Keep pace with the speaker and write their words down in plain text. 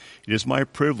It is my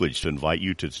privilege to invite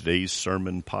you to today's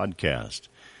sermon podcast.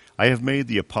 I have made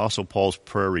the Apostle Paul's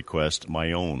prayer request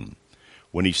my own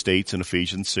when he states in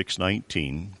Ephesians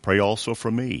 6:19, "Pray also for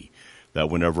me,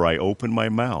 that whenever I open my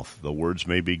mouth, the words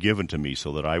may be given to me,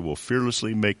 so that I will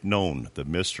fearlessly make known the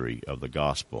mystery of the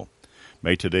gospel."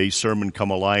 May today's sermon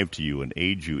come alive to you and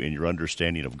aid you in your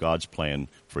understanding of God's plan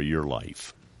for your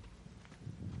life.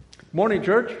 Morning,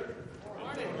 church.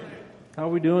 Morning. How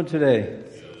are we doing today?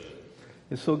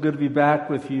 It's so good to be back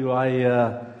with you.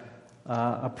 I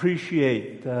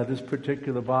appreciate this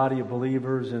particular body of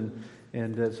believers, and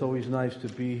it's always nice to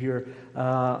be here.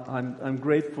 I'm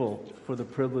grateful for the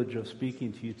privilege of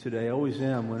speaking to you today. I always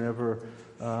am whenever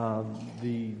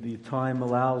the time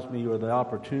allows me, or the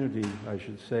opportunity, I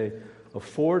should say,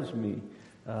 affords me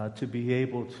to be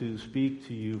able to speak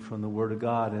to you from the Word of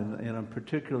God. And I'm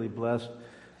particularly blessed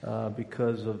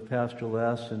because of Pastor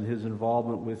Les and his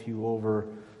involvement with you over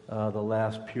the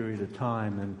last period of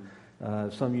time.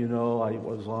 And some of you know I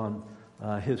was on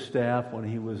his staff when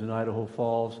he was in Idaho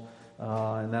Falls,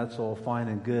 and that's all fine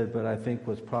and good, but I think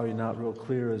what's probably not real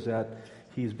clear is that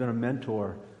he's been a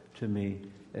mentor to me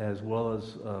as well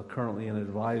as currently an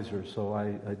advisor. So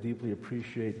I deeply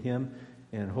appreciate him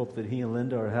and hope that he and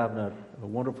Linda are having a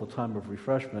wonderful time of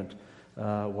refreshment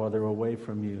while they're away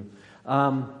from you.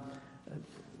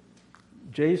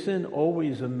 Jason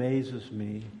always amazes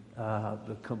me,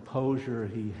 the composure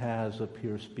he has up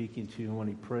here speaking to you when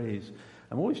he prays.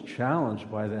 I'm always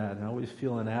challenged by that, and I always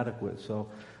feel inadequate. So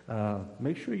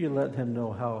make sure you let him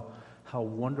know how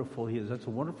wonderful he is. That's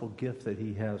a wonderful gift that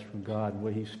he has from God, the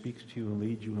way he speaks to you and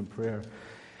leads you in prayer.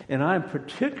 And I'm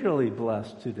particularly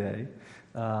blessed today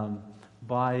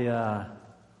by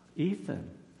Ethan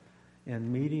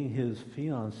and meeting his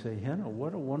fiancée, Hannah.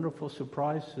 What a wonderful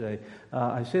surprise today.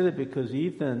 I say that because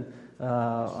Ethan,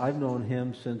 I've known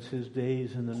him since his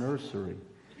days in the nursery.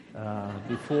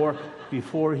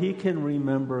 Before he can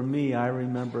remember me, I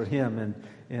remember him.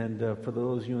 And for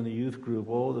those of you in the youth group,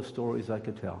 all the stories I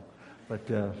could tell.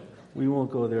 But we won't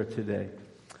go there today.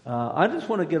 I just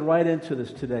want to get right into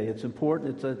this today. It's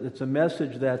important. It's a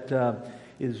message that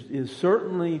is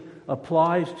certainly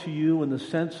applies to you in the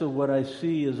sense of what I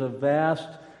see is a vast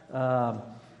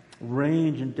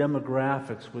range in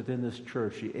demographics within this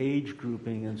church, the age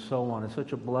grouping and so on. It's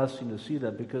such a blessing to see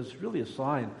that because it's really a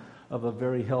sign of a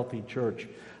very healthy church.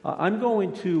 I'm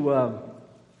going to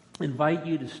invite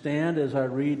you to stand as I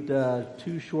read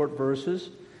two short verses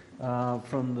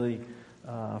from the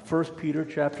 1 Peter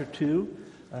chapter 2.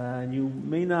 And you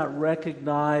may not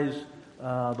recognize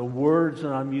the words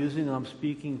that I'm using. I'm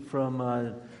speaking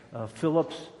from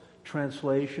Phillips'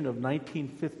 translation of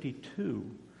 1952.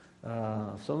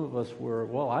 Some of us were,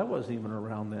 well, I wasn't even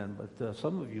around then, but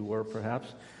some of you were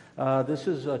perhaps. This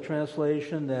is a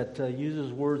translation that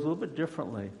uses words a little bit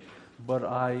differently, but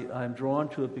I'm drawn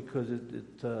to it because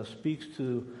it speaks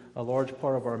to a large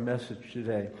part of our message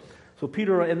today. So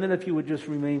Peter, and then if you would just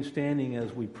remain standing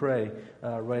as we pray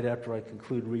right after I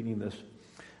conclude reading this.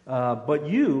 But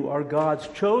you are God's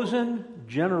chosen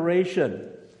generation,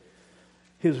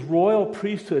 His royal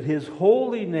priesthood, His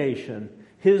holy nation,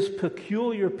 His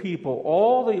peculiar people.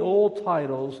 All the old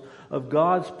titles of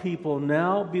God's people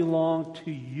now belong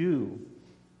to you.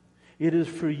 It is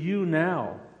for you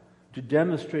now to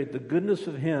demonstrate the goodness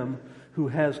of Him who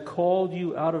has called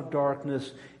you out of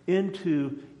darkness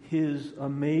into His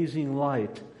amazing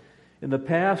light. In the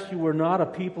past, you were not a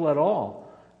people at all.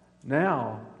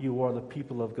 Now you are the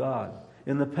people of God.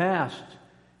 In the past,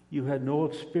 you had no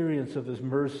experience of His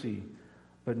mercy,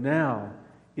 but now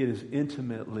it is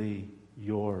intimately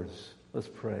yours. Let's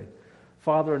pray.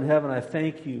 Father in heaven, I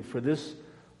thank you for this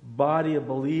body of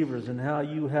believers and how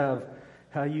you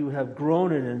have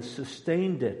grown it and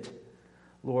sustained it.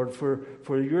 Lord,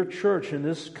 for your church and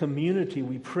this community,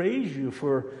 we praise you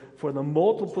for the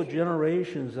multiple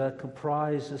generations that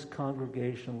comprise this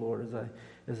congregation, Lord.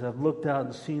 As I've looked out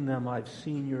and seen them, I've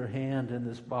seen your hand in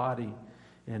this body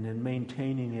and in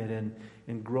maintaining it and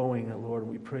in growing it, Lord.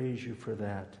 We praise you for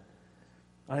that.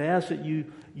 I ask that you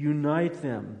unite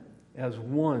them as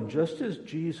one, just as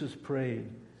Jesus prayed.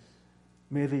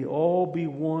 May they all be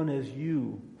one as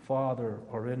you, Father,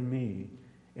 are in me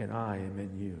and I am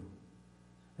in you.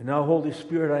 And now, Holy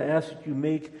Spirit, I ask that you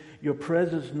make your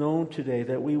presence known today,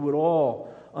 that we would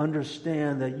all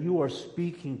understand that you are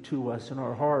speaking to us in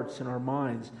our hearts and our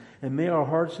minds. And may our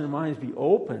hearts and minds be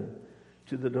open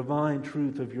to the divine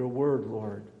truth of your word,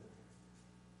 Lord.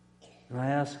 And I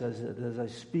ask as I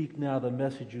speak now the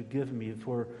message you give me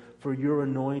for your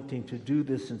anointing to do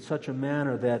this in such a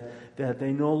manner that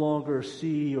they no longer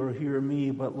see or hear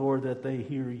me, but Lord, that they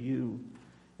hear you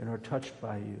and are touched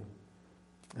by you.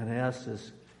 And I ask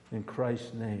this In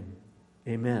Christ's name,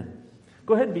 amen.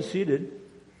 Go ahead and be seated.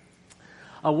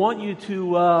 I want you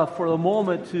to, for a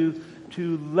moment,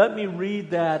 to let me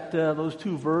read those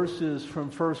two verses from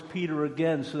 1 Peter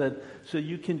again, so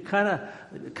you can kind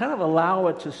of allow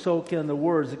it to soak in the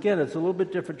words. Again, it's a little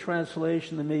bit different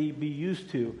translation than may be used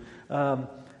to.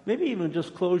 Maybe even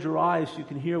just close your eyes so you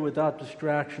can hear without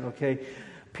distraction. Okay,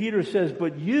 Peter says,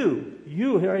 "But you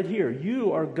right here,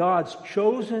 you are God's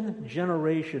chosen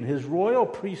generation, His royal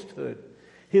priesthood,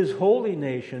 His holy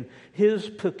nation, His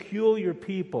peculiar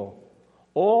people."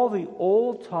 All the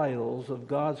old titles of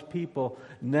God's people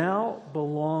now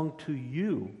belong to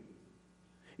you.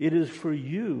 It is for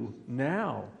you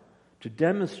now to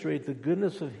demonstrate the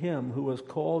goodness of Him who has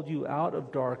called you out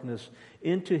of darkness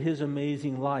into His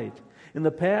amazing light. In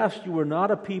the past, you were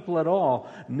not a people at all.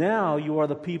 Now you are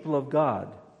the people of God.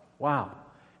 Wow.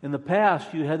 In the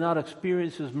past, you had not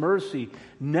experienced His mercy.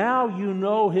 Now you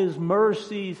know His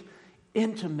mercies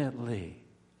intimately.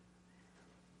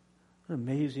 An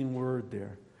amazing word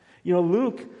there. You know,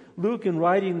 Luke in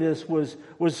writing this was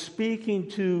speaking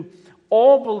to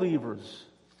all believers,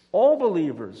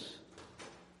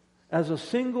 as a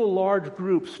single large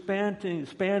group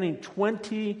spanning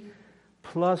 20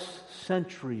 plus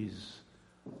centuries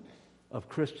of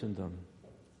Christendom.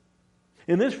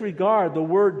 In this regard, the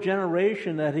word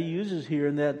generation that he uses here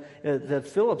and that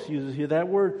Phillips uses here, that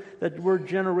word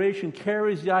generation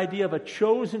carries the idea of a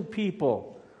chosen people.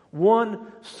 One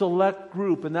select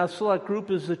group, and that select group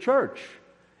is the church.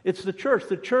 It's the church.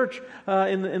 The church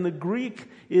in the Greek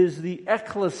is the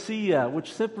ecclesia,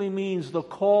 which simply means the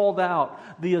called out,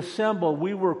 the assembled.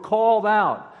 We were called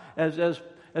out, as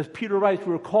Peter writes,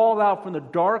 we were called out from the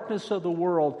darkness of the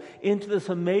world into this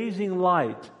amazing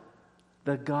light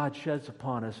that God sheds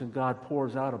upon us and God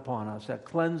pours out upon us, that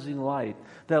cleansing light,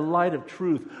 that light of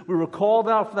truth. We were called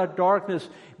out from that darkness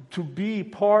to be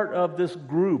part of this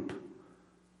group,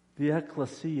 the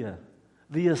ecclesia,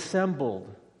 the assembled.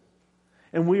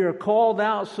 And we are called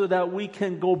out so that we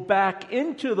can go back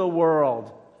into the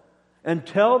world and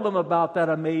tell them about that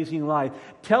amazing life.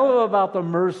 Tell them about the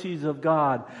mercies of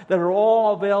God that are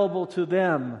all available to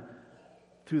them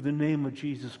through the name of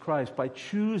Jesus Christ, by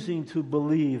choosing to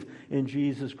believe in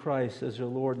Jesus Christ as their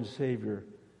Lord and Savior.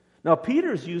 Now,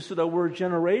 Peter's use of the word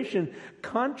generation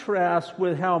contrasts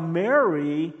with how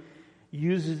Mary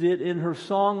uses it in her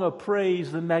song of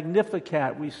praise, the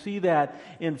Magnificat. We see that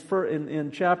in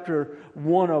chapter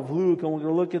 1 of Luke, and we're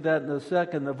going to look at that in a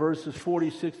second, the verses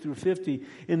 46 through 50.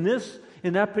 In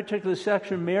that particular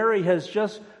section, Mary has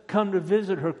just come to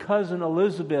visit her cousin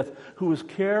Elizabeth, who was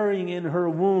carrying in her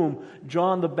womb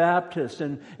John the Baptist.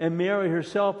 And Mary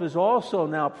herself is also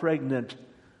now pregnant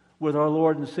with our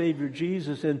Lord and Savior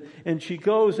Jesus. And she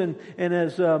goes and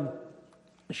as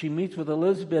she meets with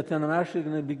Elizabeth, and I'm actually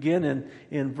going to begin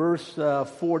in verse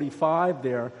 45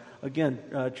 there. Again,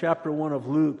 chapter 1 of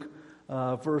Luke,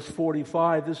 verse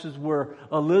 45. This is where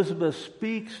Elizabeth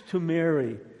speaks to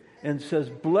Mary and says,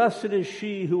 "Blessed is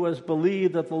she who has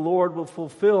believed that the Lord will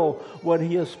fulfill what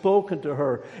He has spoken to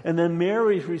her." And then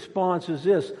Mary's response is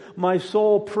this: "My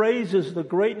soul praises the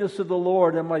greatness of the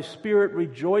Lord, and my spirit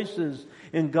rejoices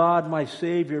in God my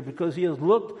Savior, because He has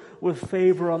looked with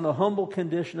favor on the humble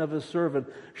condition of His servant.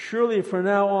 Surely from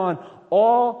now on,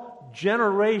 all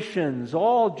generations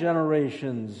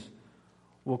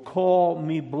will call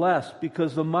me blessed,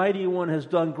 because the Mighty One has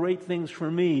done great things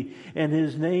for me, and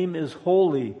His name is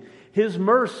holy. His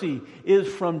mercy is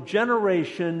from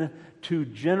generation to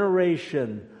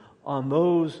generation on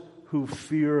those who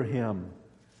fear Him."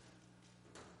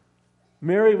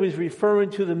 Mary was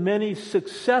referring to the many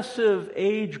successive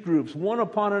age groups, one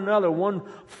upon another, one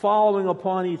following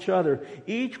upon each other,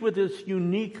 each with its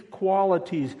unique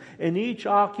qualities, and each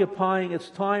occupying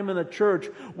its time in the church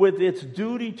with its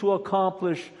duty to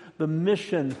accomplish the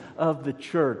mission of the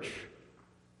church.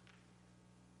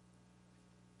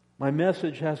 My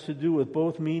message has to do with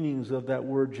both meanings of that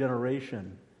word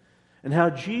generation, and how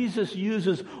Jesus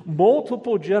uses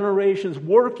multiple generations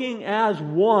working as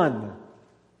one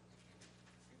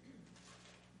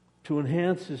to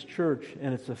enhance His church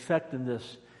and its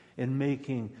effectiveness in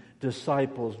making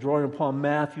disciples. Drawing upon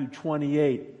Matthew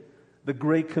 28, the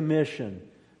Great Commission.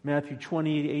 Matthew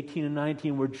 28, 18 and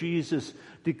 19, where Jesus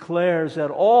declares that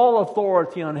all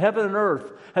authority on heaven and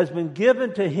earth has been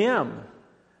given to Him.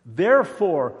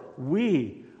 Therefore,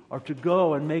 we are to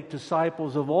go and make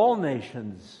disciples of all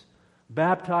nations,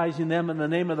 baptizing them in the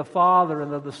name of the Father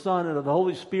and of the Son and of the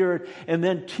Holy Spirit, and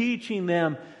then teaching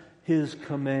them His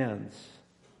commands.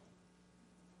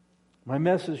 My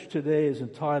message today is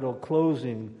entitled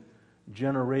Closing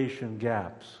Generation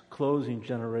Gaps. closing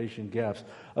generation gaps.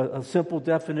 A simple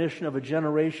definition of a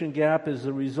generation gap is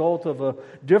the result of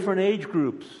different age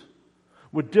groups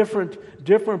with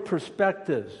different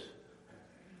perspectives,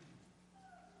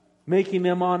 making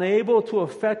them unable to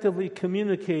effectively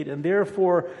communicate, and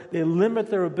therefore they limit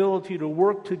their ability to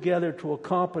work together to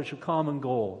accomplish a common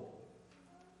goal.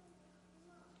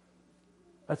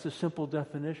 That's a simple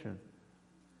definition.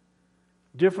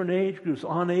 Different age groups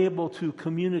unable to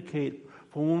communicate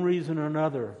for one reason or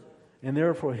another, and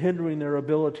therefore hindering their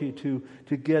ability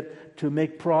to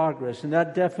make progress. And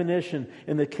that definition,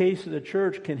 in the case of the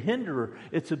church, can hinder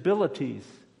its abilities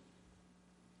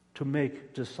to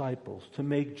make disciples, to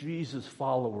make Jesus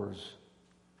followers.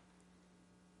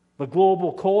 The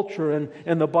global culture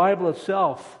and the Bible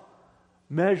itself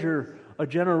measure a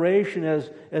generation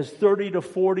as 30 to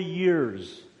 40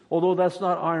 years. Although that's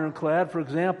not ironclad. For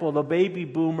example, the baby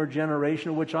boomer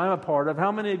generation, which I'm a part of. How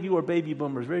many of you are baby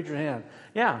boomers? Raise your hand.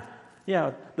 Yeah.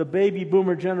 The baby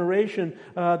boomer generation,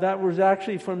 that was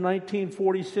actually from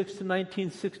 1946 to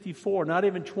 1964. Not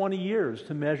even 20 years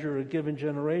to measure a given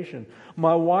generation.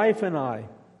 My wife and I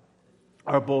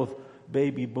are both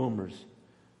baby boomers.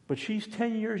 But she's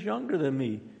 10 years younger than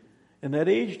me. And that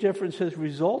age difference has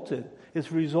resulted.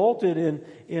 It's resulted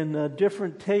in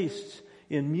different tastes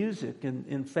in music,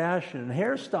 in fashion, and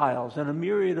hairstyles, and a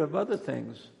myriad of other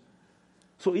things.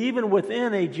 So even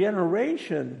within a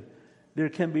generation, there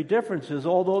can be differences,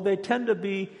 although they tend to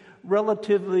be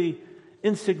relatively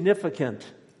insignificant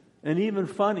and even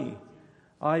funny.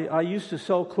 I used to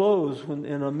sell clothes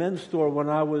in a men's store when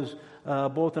I was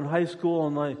both in high school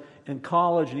and in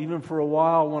college, and even for a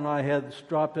while when I had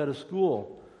dropped out of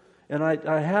school. And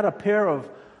I had a pair of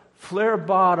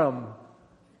flare-bottom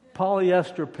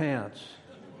polyester pants.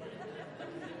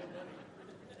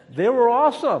 They were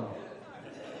awesome.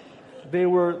 They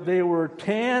were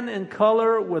tan in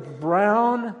color with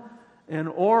brown and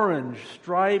orange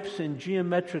stripes and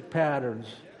geometric patterns.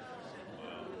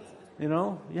 You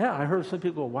know? Yeah, I heard some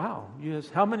people go, wow. Yes.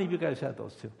 How many of you guys had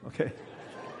those too? Okay.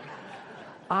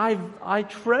 I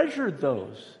treasured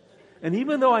those. And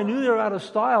even though I knew they were out of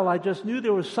style, I just knew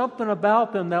there was something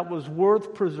about them that was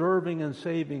worth preserving and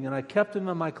saving. And I kept them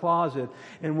in my closet.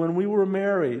 And when we were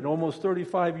married, almost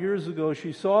 35 years ago,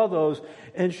 she saw those,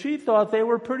 and she thought they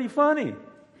were pretty funny,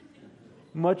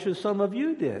 much as some of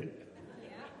you did.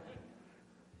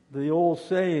 The old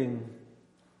saying,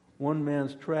 one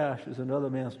man's trash is another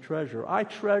man's treasure. I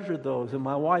treasured those, and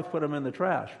my wife put them in the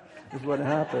trash, is what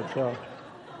happened. So.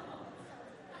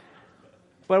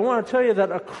 But I want to tell you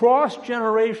that across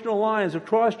generational lines,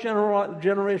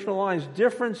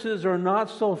 differences are not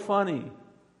so funny.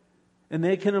 And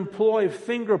they can employ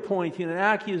finger pointing and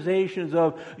accusations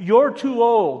of, you're too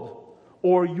old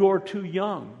or you're too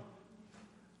young,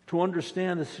 to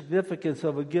understand the significance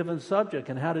of a given subject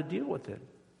and how to deal with it.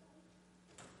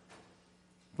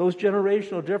 Those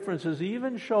generational differences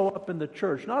even show up in the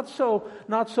church. Not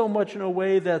so much in a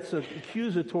way that's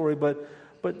accusatory, but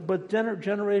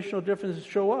generational differences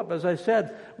show up. As I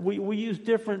said, we use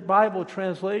different Bible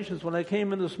translations. When I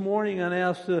came in this morning and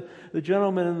asked the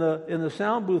gentleman in the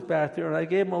sound booth back there, and I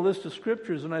gave him a list of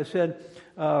scriptures, and I said,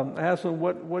 I asked them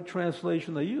what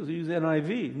translation they use. They use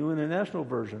NIV, New International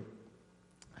Version.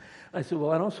 I said,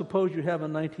 well, I don't suppose you have a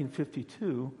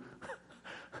 1952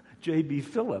 J.B.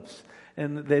 Phillips.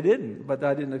 And they didn't, but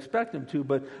I didn't expect them to.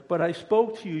 But I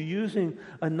spoke to you using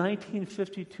a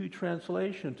 1952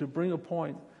 translation to bring a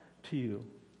point to you.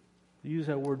 Use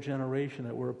that word generation,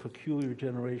 that we're a peculiar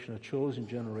generation, a chosen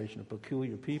generation, a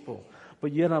peculiar people.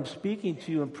 But yet I'm speaking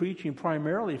to you and preaching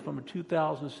primarily from a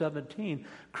 2017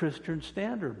 Christian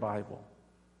Standard Bible.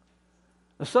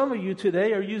 Now, some of you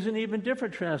today are using even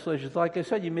different translations. Like I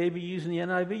said, you may be using the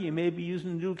NIV, you may be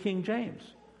using the New King James.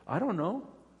 I don't know.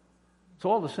 It's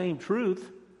all the same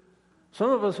truth. Some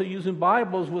of us are using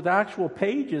Bibles with actual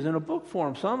pages in a book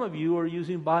form. Some of you are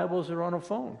using Bibles that are on a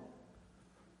phone.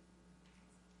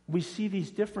 We see these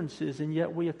differences, and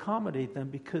yet we accommodate them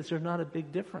because they're not a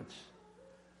big difference.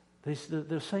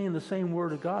 They're saying the same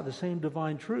Word of God, the same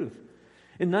divine truth.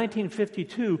 In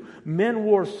 1952, men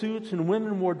wore suits and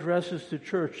women wore dresses to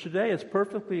church. Today, it's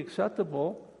perfectly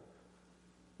acceptable.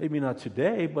 Maybe not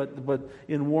today, but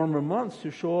in warmer months,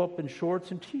 to show up in shorts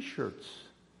and T-shirts.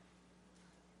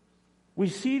 We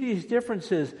see these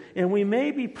differences, and we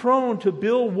may be prone to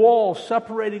build walls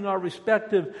separating our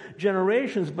respective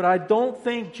generations, but I don't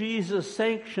think Jesus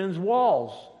sanctions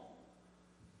walls.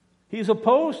 He's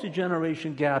opposed to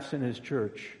generation gaps in His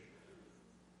church.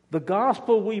 The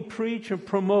gospel we preach and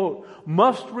promote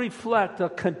must reflect a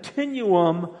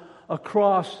continuum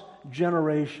across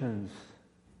generations.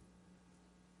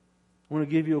 I want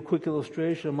to give you a quick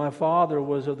illustration. My father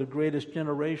was of the greatest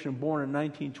generation, born in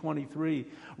 1923,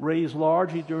 raised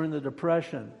largely during the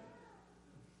Depression.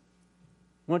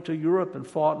 Went to Europe and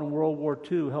fought in World War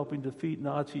II, helping defeat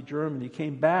Nazi Germany.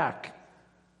 Came back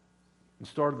and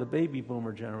started the baby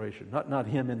boomer generation. Not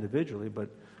him individually, but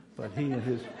he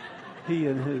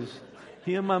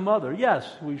and my mother. Yes,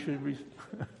 we should.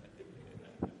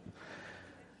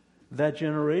 That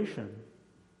generation.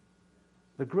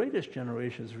 The greatest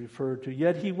generation is referred to.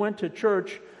 Yet he went to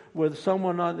church with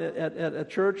someone at a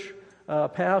church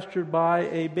pastored by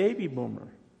a baby boomer.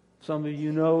 Some of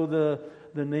you know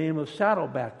the name of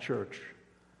Saddleback Church.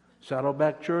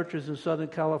 Saddleback Church is in Southern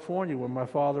California, where my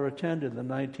father attended in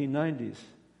the 1990s.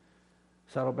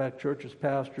 Saddleback Church is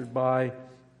pastored by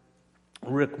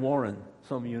Rick Warren.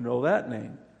 Some of you know that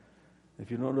name.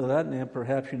 If you don't know that name,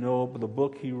 perhaps you know the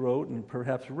book he wrote and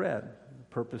perhaps read,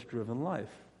 Purpose-Driven Life.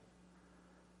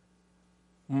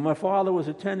 When my father was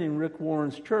attending Rick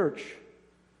Warren's church,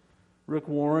 Rick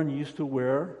Warren used to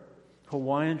wear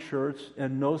Hawaiian shirts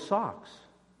and no socks.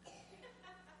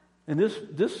 And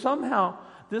this somehow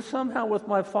with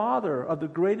my father of the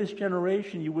greatest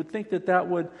generation, you would think that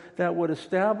would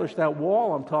establish that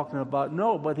wall I'm talking about.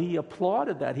 No, but he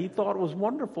applauded that. He thought it was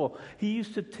wonderful. He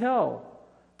used to tell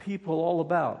people all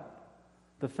about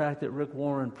the fact that Rick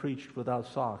Warren preached without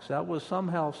socks. That was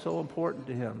somehow so important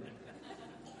to him.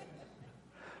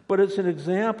 But it's an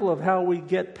example of how we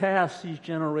get past these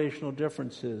generational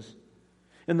differences.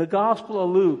 In the Gospel of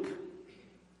Luke,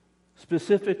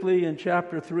 specifically in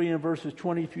chapter 3 and verses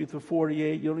 23 through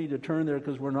 48, you'll need to turn there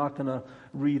because we're not going to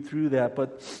read through that.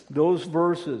 But those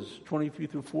verses, 23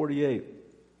 through 48,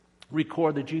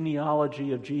 record the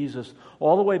genealogy of Jesus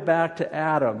all the way back to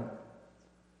Adam.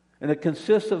 And it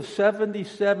consists of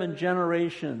 77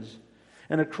 generations.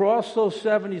 And across those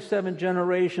 77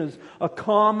 generations, a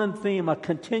common theme, a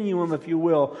continuum, if you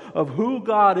will, of who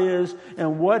God is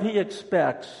and what He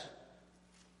expects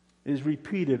is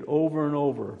repeated over and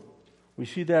over. We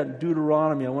see that in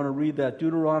Deuteronomy. I want to read that.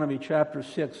 Deuteronomy chapter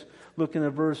 6, looking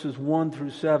at verses 1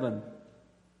 through 7.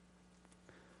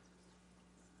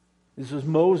 This is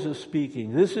Moses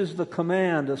speaking. This is the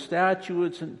command, the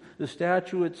statutes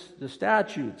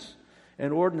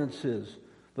and ordinances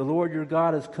the Lord your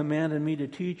God has commanded me to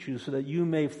teach you, so that you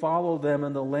may follow them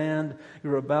in the land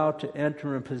you're about to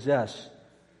enter and possess.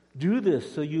 Do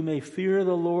this so you may fear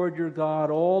the Lord your God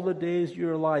all the days of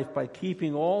your life by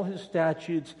keeping all His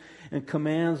statutes and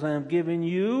commands I am giving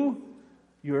you,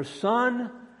 your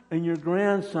son, and your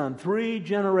grandson. 3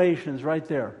 generations right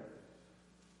there.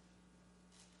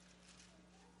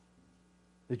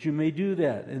 That you may do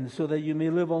that, and so that you may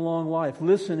live a long life.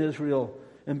 Listen, Israel,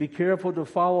 and be careful to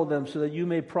follow them, so that you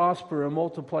may prosper and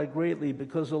multiply greatly,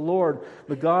 because the Lord,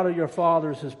 the God of your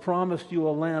fathers, has promised you a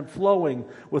land flowing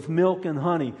with milk and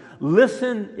honey.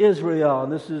 Listen, Israel,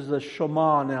 and this is the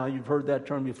Shema now. You've heard that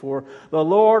term before. The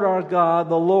Lord our God,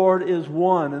 the Lord is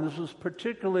one. And this was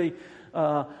particularly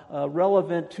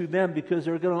relevant to them because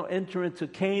they're going to enter into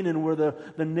Canaan, where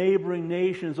the neighboring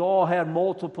nations all had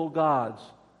multiple gods.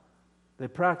 They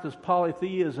practice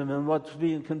polytheism, and what's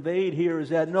being conveyed here is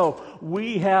that, no,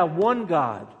 we have one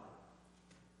God.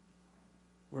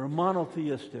 We're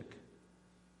monotheistic.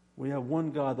 We have one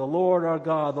God. The Lord our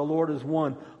God, the Lord is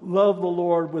one. Love the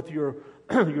Lord with your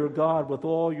God with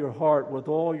all your heart, with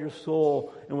all your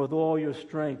soul, and with all your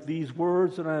strength. These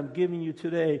words that I am giving you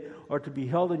today are to be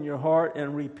held in your heart,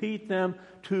 and repeat them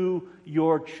to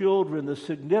your children. The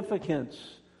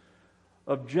significance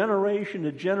of generation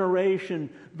to generation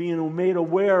being made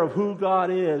aware of who God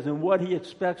is and what He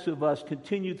expects of us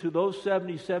continued through those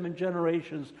 77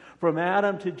 generations from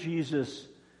Adam to Jesus,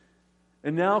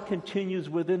 and now continues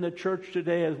within the church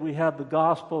today as we have the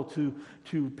gospel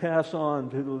to pass on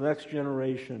to the next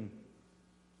generation.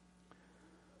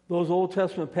 Those Old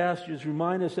Testament passages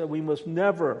remind us that we must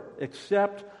never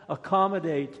accept,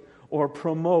 accommodate, or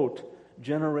promote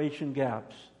generation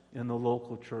gaps in the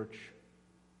local church.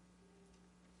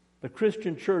 The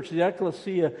Christian church, the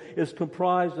ecclesia, is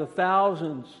comprised of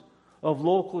thousands of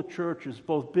local churches,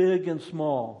 both big and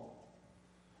small.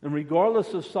 And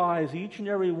regardless of size, each and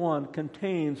every one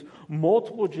contains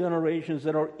multiple generations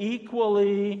that are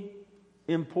equally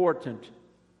important.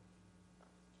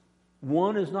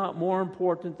 One is not more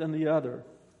important than the other.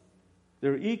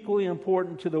 They're equally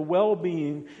important to the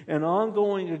well-being and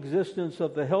ongoing existence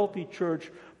of the healthy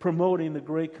church promoting the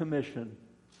Great Commission.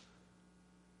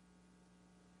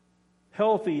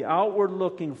 Healthy,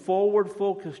 outward-looking,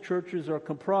 forward-focused churches are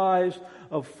comprised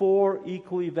of 4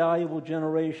 equally valuable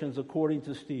generations, according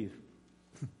to Steve.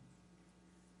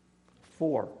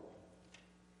 4.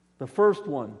 The first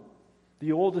one,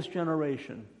 the oldest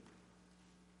generation,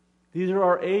 These are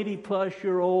our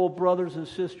 80-plus-year-old brothers and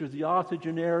sisters, the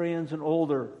octogenarians and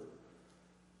older,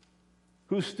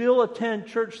 who still attend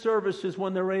church services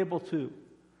when they're able to,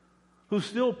 who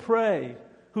still pray,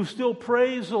 who still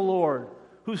praise the Lord,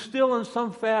 who still in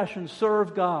some fashion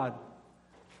serve God.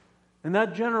 And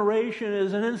that generation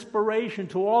is an inspiration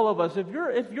to all of us. If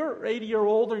you're 80 years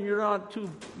old and you're not too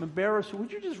embarrassed,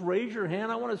 would you just raise your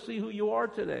hand? I want to see who you are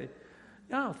today.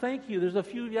 Yeah, thank you. There's a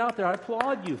few out there. I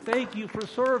applaud you. Thank you for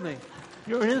serving.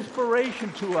 You're an inspiration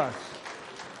to us.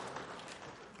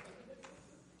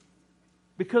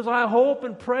 Because I hope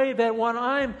and pray that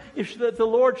that the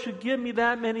Lord should give me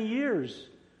that many years,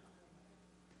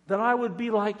 that I would be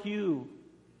like you,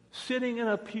 sitting in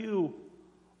a pew,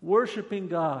 worshiping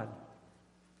God,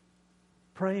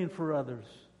 praying for others.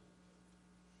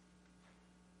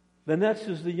 The next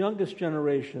is the youngest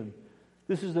generation.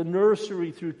 This is the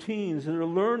nursery through teens. They're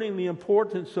learning the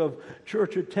importance of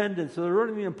church attendance. They're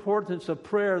learning the importance of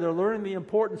prayer. They're learning the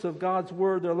importance of God's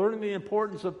Word. They're learning the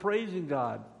importance of praising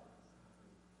God.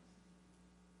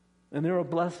 And they're a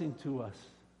blessing to us.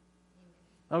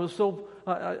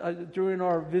 During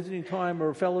our visiting time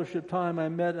or fellowship time, I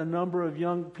met a number of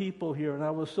young people here, and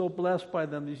I was so blessed by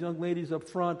them. These young ladies up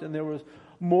front, and there was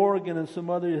Morgan and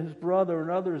his brother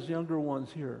and others, younger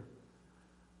ones here.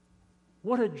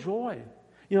 What a joy.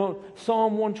 You know,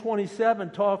 Psalm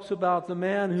 127 talks about the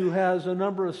man who has a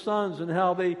number of sons and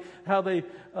how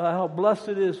blessed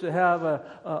it is to have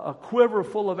a quiver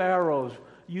full of arrows,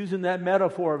 using that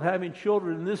metaphor of having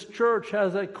children. And this church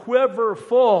has a quiver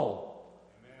full.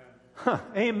 Amen.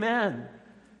 Amen.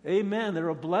 Amen. They're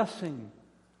a blessing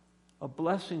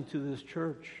to this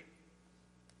church.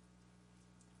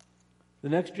 The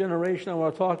next generation I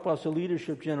want to talk about is the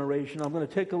leadership generation. I'm going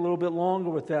to take a little bit longer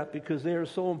with that because they are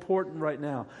so important right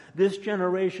now. This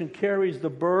generation carries the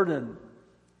burden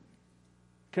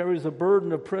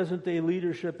of present-day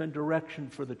leadership and direction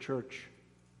for the church.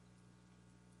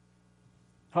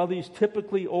 How these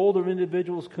typically older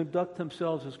individuals conduct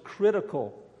themselves is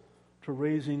critical to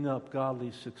raising up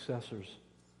godly successors.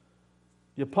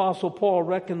 The Apostle Paul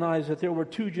recognized that there were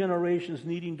two generations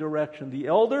needing direction, the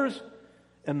elders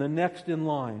and the next in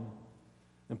line.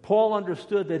 And Paul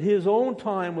understood that his own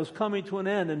time was coming to an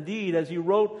end. Indeed, as he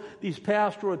wrote these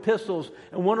pastoral epistles,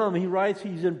 and one of them he writes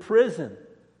he's in prison.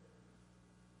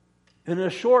 In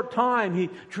a short time,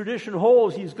 tradition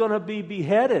holds he's going to be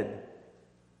beheaded.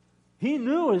 He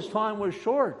knew his time was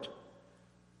short.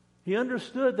 He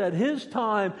understood that his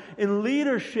time in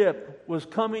leadership was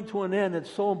coming to an end. It's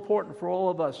so important for all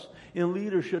of us in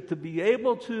leadership to be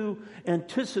able to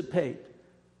anticipate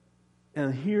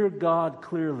and hear God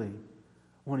clearly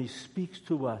when He speaks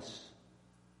to us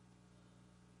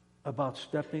about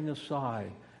stepping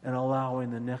aside and allowing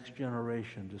the next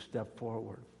generation to step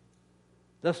forward.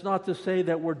 That's not to say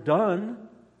that we're done.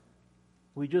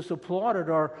 We just applauded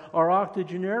our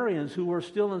octogenarians who were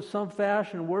still in some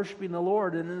fashion worshiping the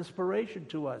Lord and an inspiration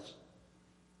to us.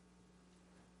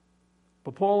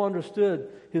 But Paul understood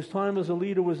his time as a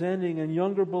leader was ending, and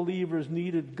younger believers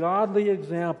needed godly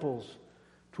examples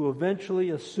to eventually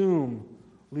assume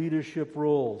leadership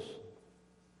roles.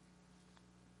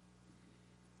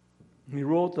 He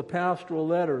wrote the pastoral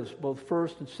letters, both 1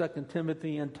 and 2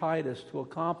 Timothy and Titus, to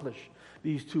accomplish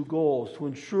these two goals, to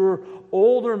ensure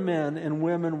older men and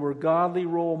women were godly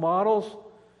role models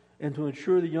and to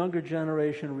ensure the younger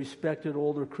generation respected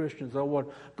older Christians. I want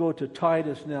to go to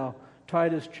Titus now.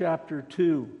 Titus chapter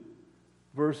 2,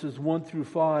 verses 1 through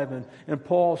 5. And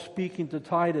Paul speaking to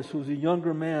Titus, who's a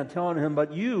younger man, telling him,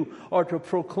 "But you are to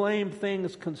proclaim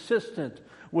things consistent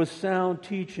with sound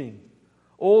teaching.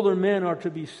 Older men are to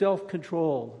be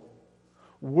self-controlled,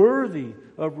 worthy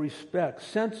of respect,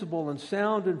 sensible and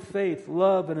sound in faith,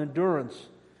 love, and endurance.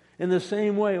 In the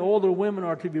same way, older women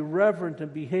are to be reverent in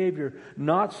behavior,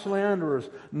 not slanderers,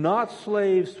 not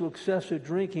slaves to excessive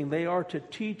drinking. They are to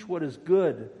teach what is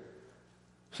good,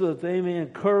 so that they may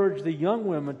encourage the young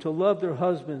women to love their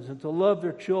husbands and to love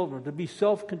their children, to be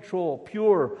self-controlled,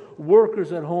 pure,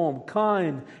 workers at home,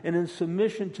 kind, and in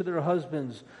submission to their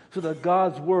husbands, so that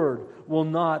God's word will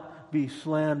not be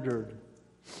slandered."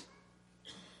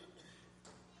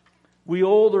 We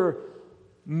older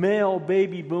male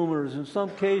baby boomers, in some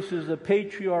cases the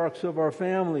patriarchs of our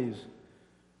families,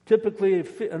 typically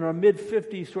in our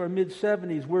mid-50s to our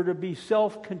mid-70s, we're to be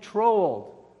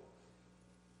self-controlled,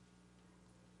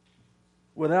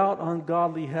 without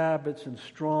ungodly habits and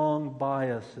strong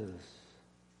biases.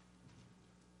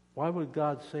 Why would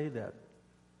God say that?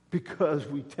 Because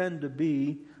we tend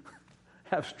to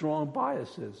have strong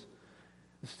biases.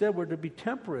 Instead, we're to be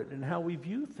temperate in how we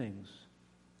view things.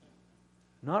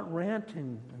 not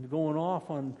ranting and going off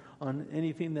on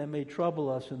anything that may trouble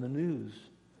us in the news.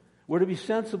 We're to be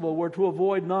sensible. We're to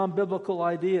avoid non-biblical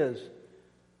ideas.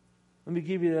 Let me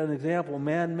give you an example.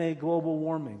 Man-made global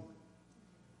warming.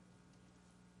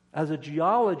 As a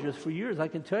geologist for years, I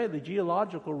can tell you the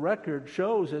geological record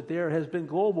shows that there has been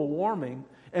global warming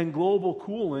and global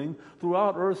cooling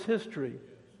throughout Earth's history.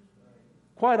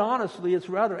 Quite honestly, it's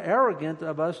rather arrogant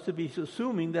of us to be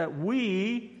assuming that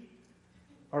we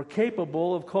are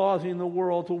capable of causing the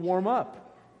world to warm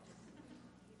up.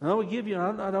 And I will give you,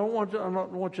 I don't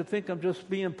want you to think I'm just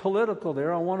being political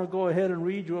there. I want to go ahead and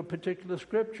read you a particular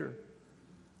scripture.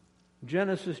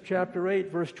 Genesis chapter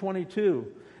 8, verse 22.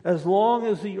 As long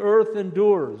as the earth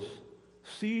endures,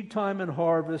 seed time and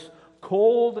harvest,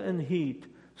 cold and heat,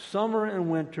 summer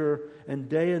and winter, and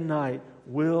day and night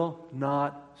will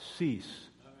not cease.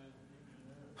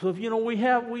 So if we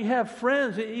have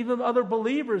friends, even other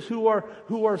believers who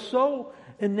are so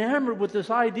enamored with this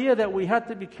idea that we have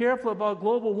to be careful about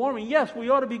global warming. Yes,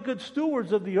 we ought to be good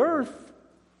stewards of the earth.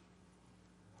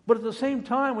 But at the same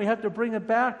time, we have to bring it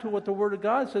back to what the Word of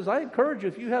God says. I encourage you,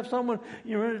 if you have someone,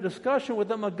 you're in a discussion with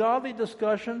them, a godly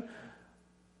discussion,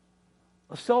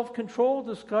 a self-controlled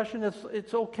discussion,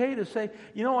 it's okay to say,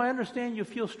 I understand you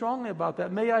feel strongly about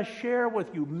that. May I share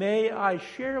with you? May I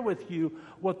share with you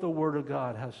what the Word of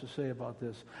God has to say about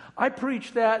this? I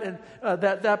preached that, and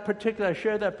I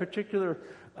shared that particular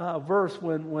verse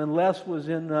when Les was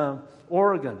in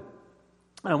Oregon.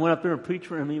 I went up there and preached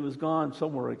for him. He was gone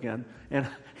somewhere again. And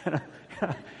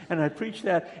I preached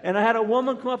that. And I had a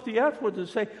woman come up to me afterwards and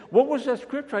say, what was that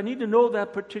scripture? I need to know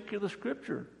that particular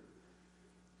scripture.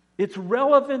 It's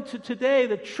relevant to today.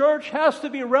 The church has to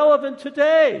be relevant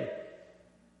today.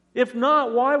 If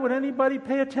not, why would anybody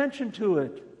pay attention to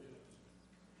it?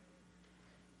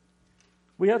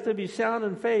 We have to be sound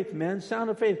in faith, men. Sound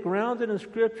in faith, grounded in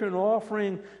Scripture and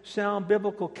offering sound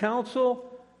biblical counsel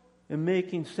and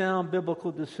making sound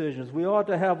biblical decisions. We ought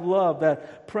to have love,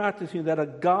 that practicing that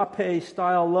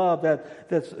agape-style love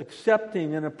that's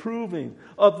accepting and approving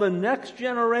of the next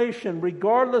generation,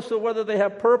 regardless of whether they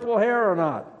have purple hair or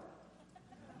not.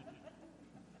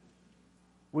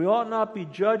 We ought not be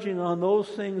judging on those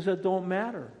things that don't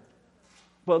matter,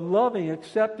 but loving,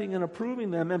 accepting, and approving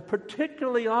them, and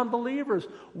particularly unbelievers.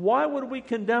 Why would we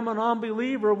condemn an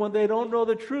unbeliever when they don't know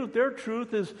the truth? Their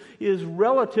truth is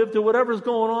relative to whatever's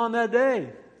going on that day.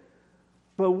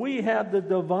 But we have the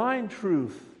divine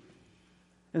truth.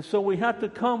 And so we have to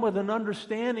come with an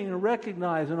understanding and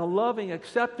recognize and a loving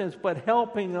acceptance, but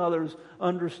helping others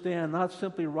understand, not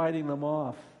simply writing them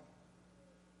off.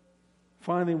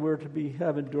 Finally, we're to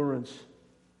have endurance.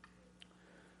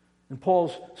 In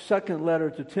Paul's second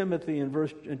letter to Timothy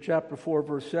in chapter 4,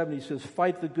 verse 7, he says,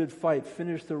 fight the good fight,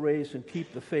 finish the race, and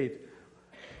keep the faith.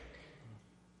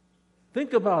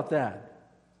 Think about that.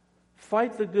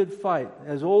 Fight the good fight.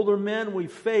 As older men, we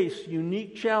face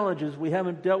unique challenges we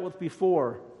haven't dealt with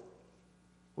before.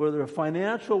 Whether they're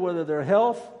financial, whether they're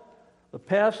health, the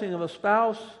passing of a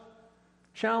spouse,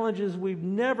 challenges we've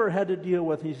never had to deal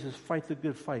with. He says, fight the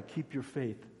good fight, keep your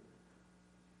faith.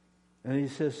 And he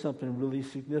says something really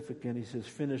significant. He says,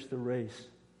 finish the race.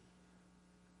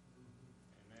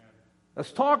 Amen.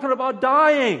 That's talking about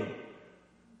dying.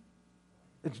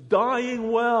 It's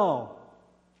dying well,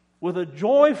 with a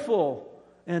joyful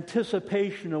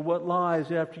anticipation of what lies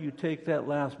after you take that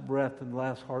last breath and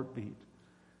last heartbeat.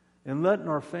 And letting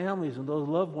our families and those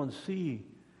loved ones see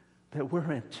that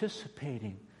we're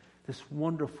anticipating this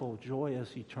wonderful,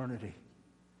 joyous eternity.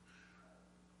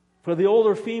 For the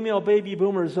older female baby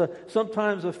boomers,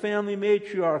 sometimes the family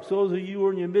matriarchs, those of you who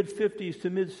are in your mid-50s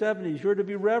to mid-70s, you're to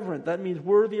be reverent. That means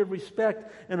worthy of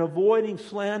respect and avoiding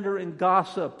slander and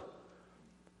gossip.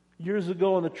 Years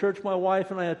ago in the church my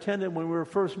wife and I attended when we were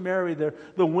first married,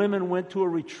 the women went to a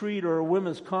retreat or a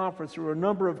women's conference. There were a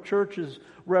number of churches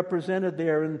represented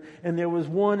there, and there was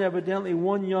evidently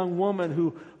one young woman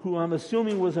who I'm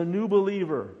assuming was a new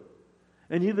believer.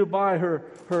 And either by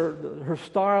her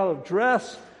style of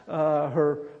dress,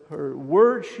 her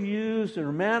words she used, and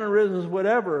her mannerisms,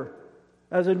 whatever,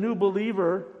 as a new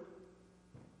believer,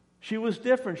 she was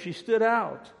different. She stood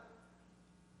out.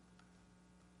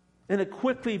 And it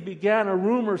quickly began, a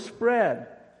rumor spread.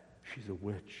 She's a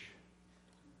witch.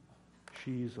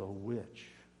 She's a witch.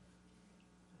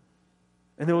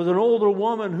 And there was an older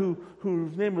woman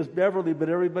whose name was Beverly, but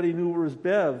everybody knew her as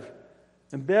Bev.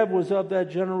 And Bev was of that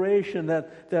generation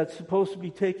that's supposed to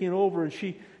be taking over. And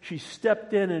she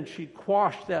stepped in and she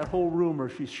quashed that whole rumor.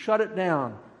 She shut it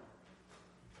down.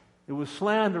 It was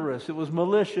slanderous. It was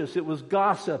malicious. It was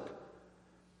gossip.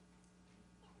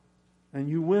 And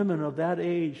you women of that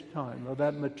age time, of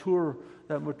that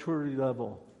maturity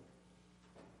level,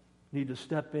 need to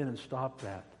step in and stop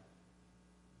that.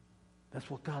 That's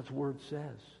what God's Word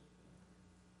says.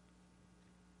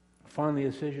 Finally,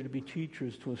 it says you're to be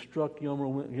teachers, to instruct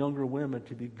younger women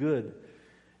to be good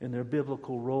in their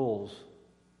biblical roles.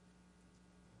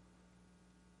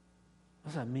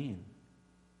 What does that mean?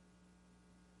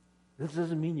 This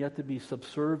doesn't mean you have to be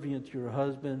subservient to your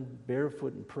husband,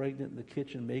 barefoot and pregnant in the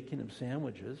kitchen making him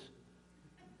sandwiches.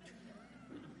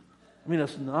 I mean,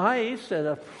 it's nice at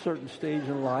a certain stage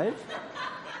in life.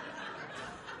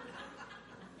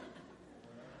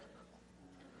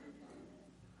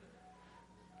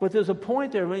 But there's a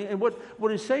point there. And what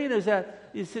he's saying is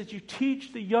that you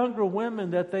teach the younger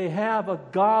women that they have a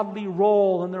godly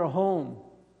role in their home.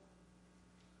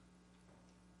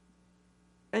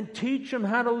 And teach them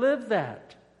how to live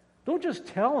that. Don't just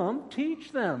tell them,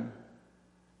 teach them.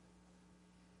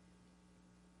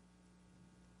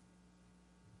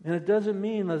 And it doesn't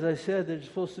mean, as I said, that you're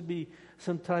supposed to be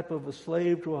some type of a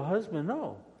slave to a husband.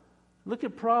 No. Look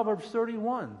at Proverbs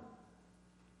 31.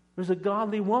 There's a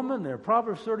godly woman there.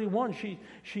 Proverbs 31,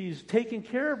 she's taking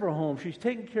care of her home. She's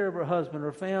taking care of her husband,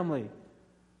 her family.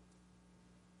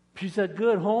 She's that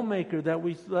good homemaker that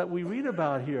we read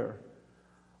about here.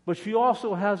 But she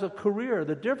also has a career.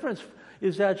 The difference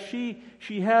is that she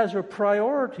has her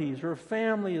priorities. Her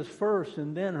family is first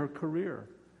and then her career.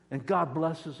 And God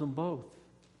blesses them both.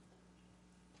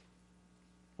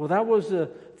 Well, that was the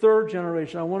third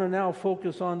generation. I want to now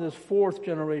focus on this fourth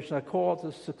generation. I call it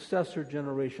the successor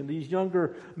generation. These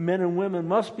younger men and women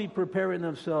must be preparing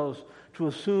themselves to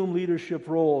assume leadership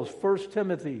roles. 1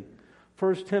 Timothy,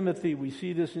 we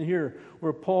see this in here,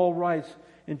 where Paul writes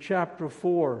in chapter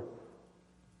 4,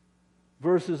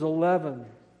 verses 11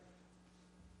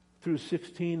 through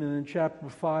 16, and in chapter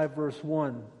 5, verse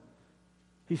 1.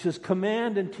 He says,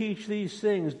 command and teach these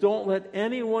things. Don't let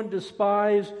anyone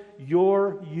despise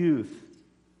your youth.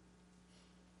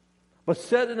 But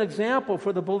set an example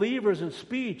for the believers in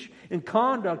speech, in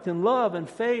conduct, in love, in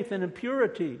faith, and in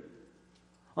purity.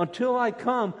 Until I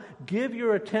come, give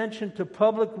your attention to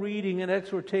public reading and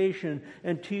exhortation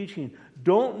and teaching.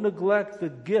 Don't neglect the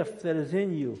gift that is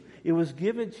in you. It was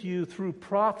given to you through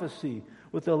prophecy,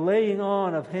 with the laying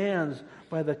on of hands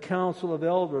by the council of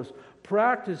elders.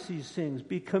 Practice these things.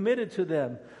 Be committed to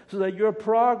them, so that your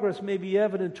progress may be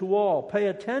evident to all. Pay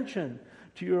attention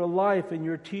to your life and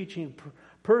your teaching.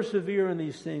 Persevere in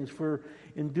these things, for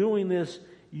in doing this,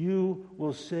 you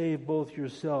will save both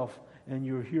yourself and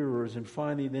your hearers. And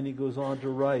finally, then he goes on to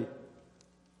write,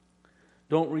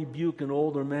 don't rebuke an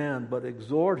older man, but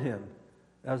exhort him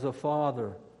as a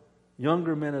father,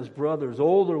 younger men as brothers,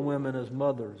 older women as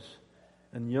mothers,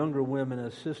 and younger women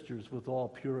as sisters with all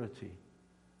purity.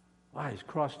 Wow, he's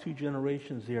crossed two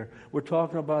generations here. We're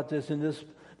talking about this in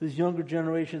these younger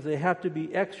generations. They have to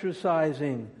be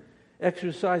exercising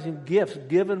gifts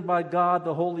given by God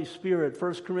the Holy Spirit.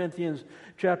 1 Corinthians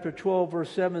chapter 12, verse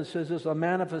 7 says this, a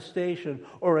manifestation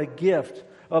or a gift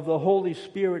of the Holy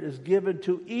Spirit is given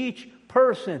to each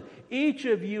person. Each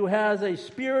of you has a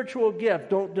spiritual gift.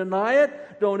 Don't deny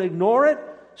it. Don't ignore it.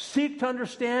 Seek to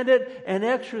understand it and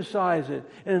exercise it.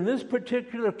 And in this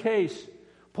particular case,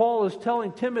 Paul is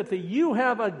telling Timothy, you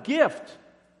have a gift.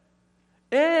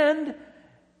 And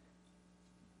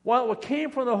while it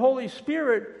came from the Holy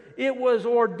Spirit, it was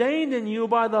ordained in you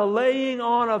by the laying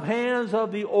on of hands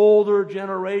of the older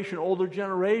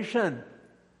generation.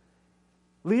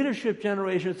 Leadership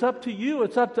generation. It's up to you,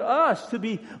 it's up to us to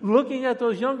be looking at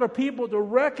those younger people to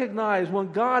recognize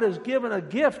when God has given a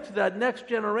gift to that next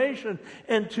generation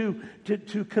and to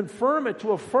confirm it,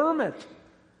 to affirm it.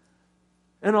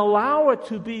 And allow it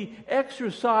to be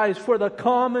exercised for the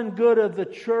common good of the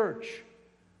church.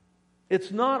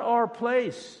 It's not our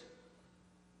place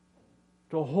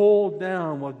to hold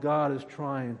down what God is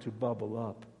trying to bubble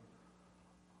up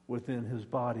within His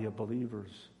body of believers.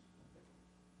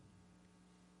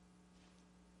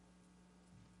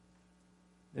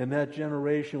 And that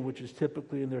generation, which is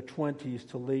typically in their 20s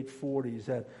to late 40s,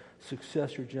 that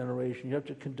successor generation, you have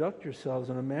to conduct yourselves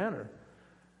in a manner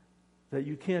that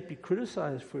you can't be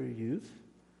criticized for your youth,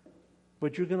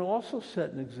 but you're going to also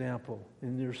set an example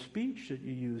in your speech that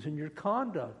you use, in your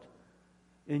conduct,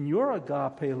 in your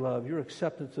agape love, your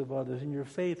acceptance of others, in your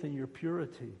faith and your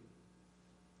purity.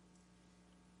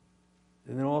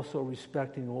 And then also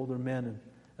respecting older men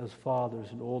as fathers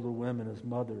and older women as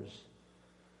mothers.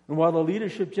 And while the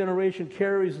leadership generation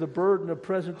carries the burden of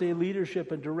present-day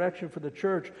leadership and direction for the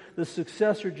church, the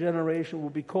successor generation will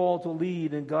be called to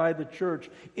lead and guide the church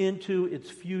into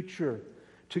its future.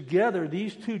 Together,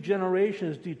 these two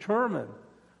generations determine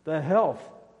the health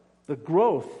the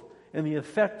growth and the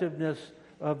effectiveness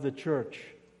of the church.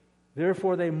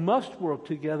 Therefore, they must work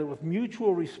together with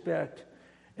mutual respect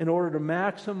in order to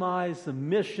maximize the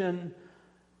mission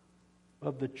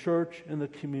of the church and the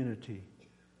community,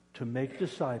 to make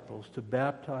disciples, to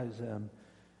baptize them,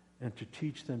 and to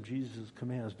teach them Jesus'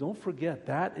 commands. Don't forget,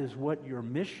 that is what your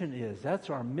mission is. That's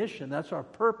our mission. That's our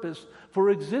purpose for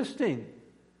existing.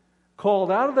 Called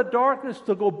out of the darkness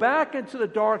to go back into the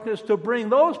darkness, to bring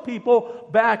those people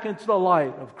back into the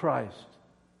light of Christ.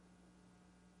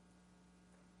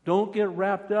 Don't get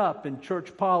wrapped up in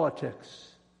church politics.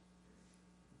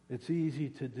 It's easy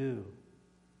to do.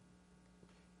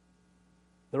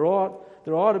 There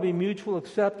ought to be mutual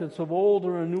acceptance of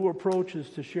older and new approaches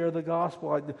to share the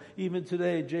gospel. Even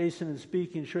today, Jason is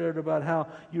speaking, shared about how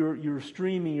you're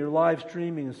streaming, you're live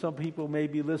streaming, and some people may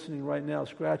be listening right now,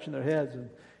 scratching their heads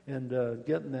and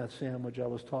getting that sandwich I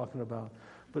was talking about.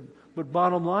 But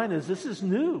bottom line is, this is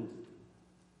new.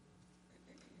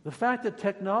 The fact that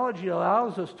technology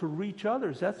allows us to reach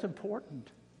others, that's important.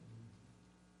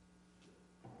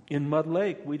 In Mud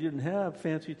Lake, we didn't have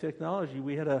fancy technology.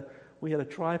 We had a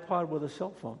tripod with a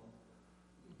cell phone.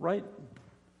 Right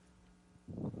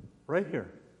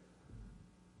here.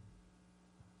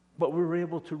 But we were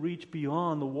able to reach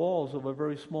beyond the walls of a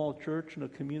very small church and a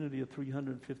community of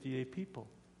 358 people.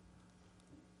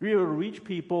 We were able to reach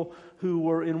people who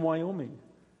were in Wyoming.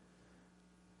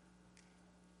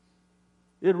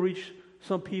 It reached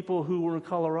some people who were in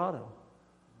Colorado.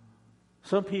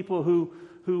 Some people who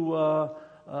were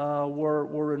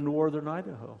in northern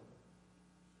Idaho.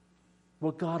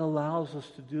 What God allows us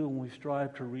to do when we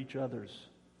strive to reach others.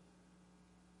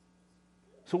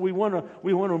 So we want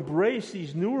to embrace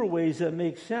these newer ways that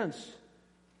make sense.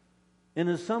 And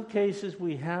in some cases,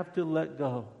 we have to let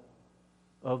go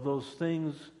of those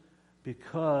things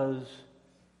because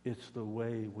it's the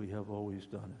way we have always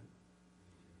done it.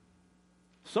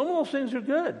 Some of those things are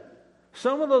good.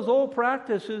 Some of those old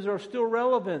practices are still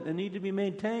relevant and need to be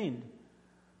maintained.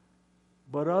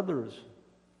 But others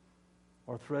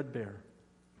are threadbare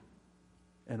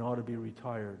and ought to be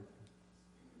retired.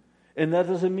 And that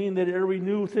doesn't mean that every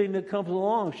new thing that comes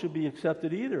along should be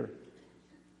accepted either.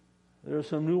 There are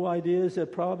some new ideas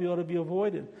that probably ought to be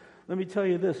avoided. Let me tell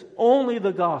you this, only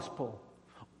the gospel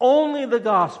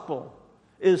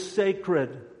is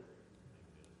sacred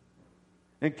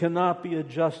and cannot be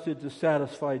adjusted to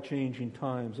satisfy changing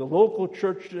times. The local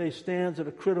church today stands at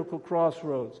a critical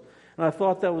crossroads. And I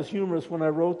thought that was humorous when I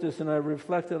wrote this, and I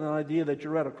reflected on the idea that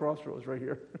you're at a crossroads right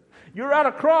here. You're at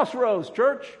a crossroads,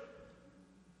 church.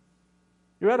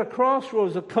 You're at a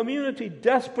crossroads. A community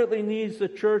desperately needs the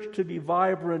church to be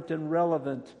vibrant and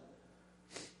relevant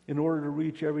in order to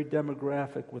reach every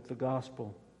demographic with the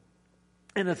gospel.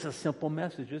 And it's a simple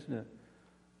message, isn't it?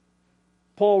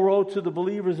 Paul wrote to the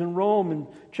believers in Rome in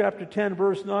chapter 10,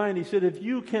 verse 9, he said, if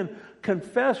you can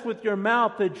confess with your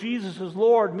mouth that Jesus is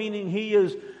Lord, meaning He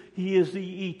is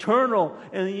the eternal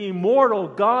and the immortal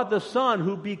God the Son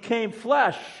who became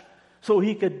flesh so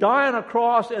He could die on a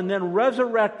cross and then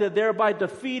resurrected, thereby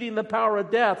defeating the power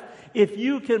of death. If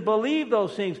you can believe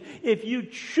those things, if you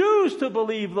choose to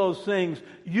believe those things,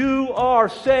 you are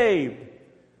saved.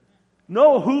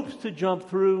 No hoops to jump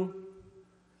through.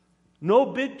 No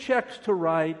big checks to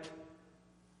write.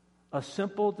 A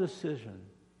simple decision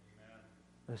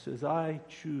that says, I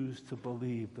choose to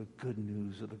believe the good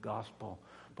news of the gospel.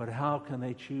 But how can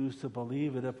they choose to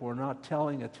believe it if we're not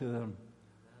telling it to them?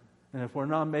 And if we're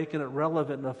not making it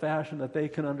relevant in a fashion that they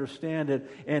can understand it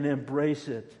and embrace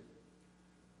it?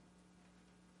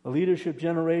 The leadership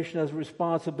generation has a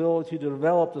responsibility to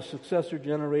develop the successor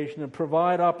generation and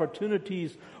provide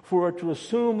opportunities for it to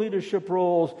assume leadership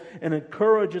roles and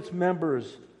encourage its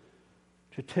members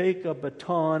to take a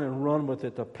baton and run with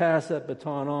it, to pass that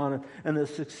baton on. And the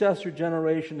successor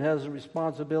generation has a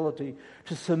responsibility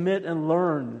to submit and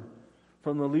learn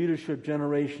from the leadership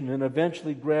generation and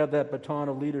eventually grab that baton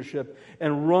of leadership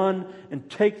and run and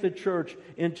take the church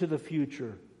into the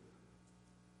future.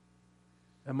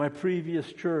 At my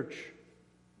previous church,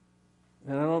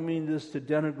 and I don't mean this to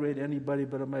denigrate anybody,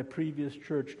 but at my previous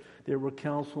church, there were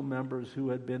council members who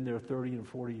had been there 30 and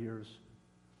 40 years.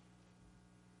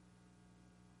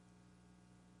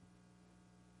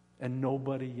 And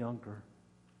nobody younger.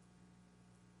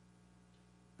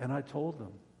 And I told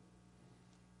them.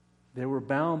 They were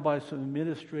bound by some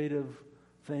administrative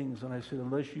things. And I said,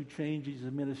 unless you change these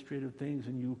administrative things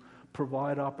and you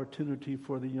provide opportunity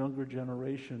for the younger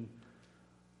generation,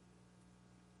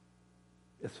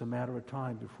 it's a matter of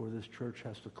time before this church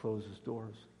has to close its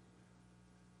doors.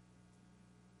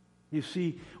 You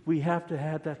see, we have to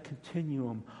have that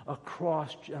continuum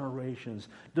across generations,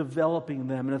 developing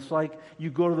them. And it's like you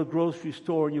go to the grocery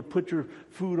store and you put your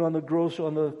food on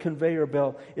the conveyor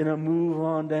belt, and it moves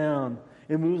on down.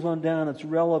 It moves on down. It's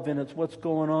relevant. It's what's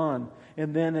going on.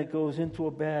 And then it goes into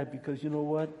a bag because you know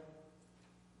what?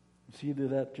 It's either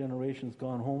that generation's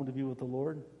gone home to be with the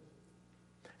Lord,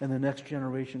 and the next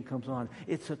generation comes on.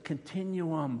 It's a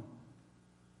continuum.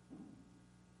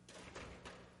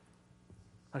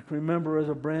 I can remember as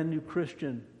a brand new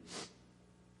Christian,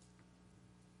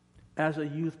 as a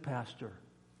youth pastor,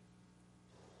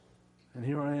 and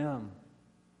here I am,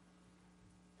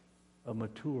 a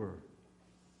mature,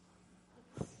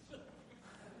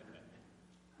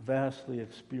 vastly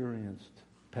experienced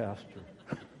pastor.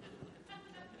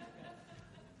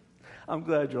 I'm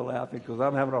glad you're laughing because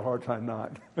I'm having a hard time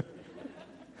not.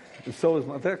 And so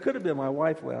is that could have been my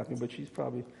wife laughing, but she's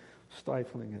probably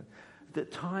stifling it. The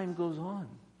time goes on.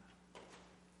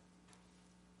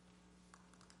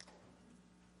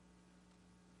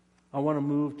 I want to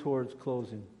move towards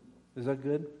closing. Is that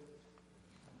good?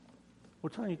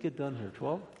 What time do you get done here?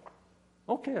 12?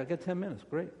 Okay, I got 10 minutes.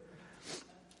 Great.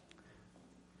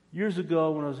 Years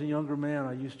ago, when I was a younger man,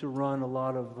 I used to run a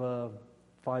lot of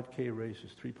 5K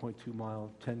races, 3.2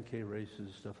 mile, 10K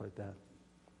races, stuff like that.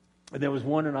 And there was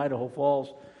one in Idaho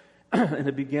Falls, and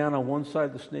it began on one side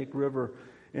of the Snake River,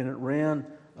 and it ran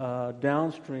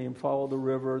downstream, followed the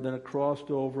river, then it crossed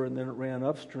over, and then it ran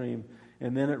upstream,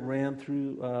 and then it ran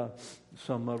through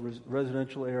some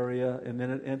residential area, and then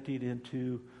it emptied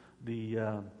into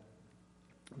the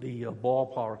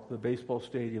ballpark, the baseball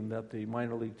stadium that the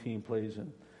minor league team plays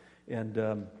in.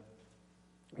 And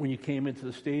when you came into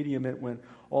the stadium, it went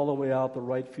all the way out the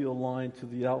right field line to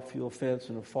the outfield fence,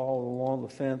 and it followed along the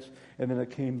fence, and then it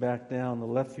came back down the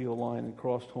left field line and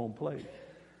crossed home plate.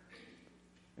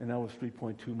 And that was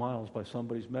 3.2 miles by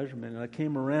somebody's measurement. And I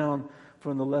came around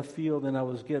from the left field, and I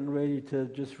was getting ready to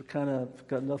just kind of,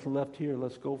 got nothing left here,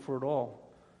 let's go for it all.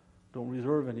 Don't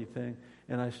reserve anything.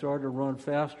 And I started to run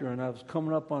faster, and I was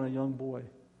coming up on a young boy.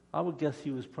 I would guess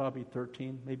he was probably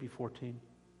 13, maybe 14.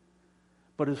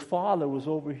 But his father was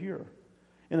over here.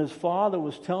 And his father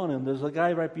was telling him, there's a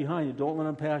guy right behind you. Don't let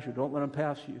him pass you. Don't let him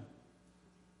pass you.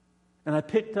 And I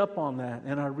picked up on that,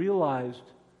 and I realized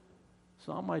it's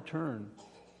not my turn.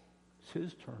 It's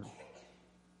his turn.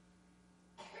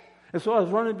 And so I was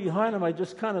running behind him. I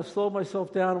just kind of slowed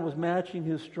myself down and was matching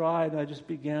his stride. And I just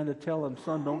began to tell him,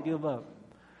 son, don't give up.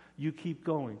 You keep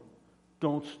going.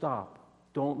 Don't stop.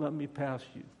 Don't let me pass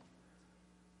you.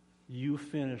 You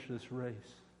finish this race.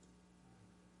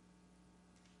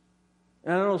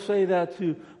 And I don't say that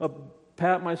to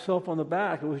pat myself on the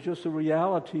back. It was just a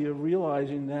reality of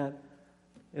realizing that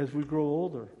as we grow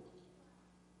older,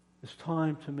 it's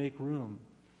time to make room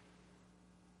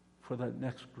for that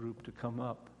next group to come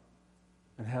up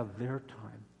and have their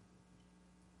time.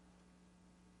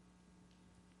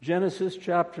 Genesis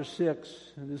chapter 6,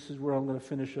 and this is where I'm going to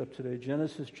finish up today.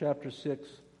 Genesis chapter 6.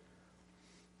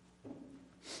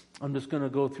 I'm just going to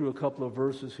go through a couple of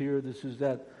verses here. This is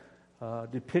that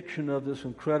depiction of this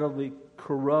incredibly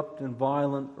corrupt and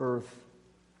violent earth.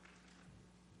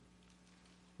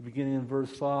 Beginning in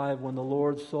verse 5, when the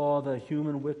Lord saw that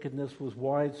human wickedness was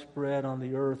widespread on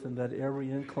the earth, and that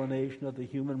every inclination of the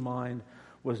human mind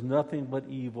was nothing but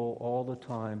evil all the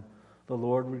time, the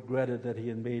Lord regretted that he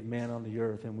had made man on the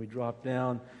earth. And we drop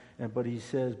down, but he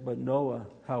says, but Noah,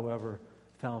 however,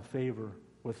 found favor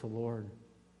with the Lord.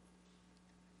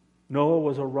 Noah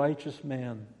was a righteous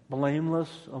man, blameless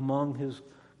among his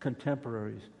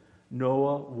contemporaries.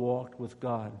 Noah walked with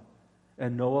God.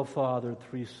 And Noah fathered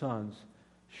 3 sons,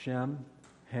 Shem,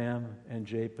 Ham, and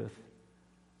Japheth.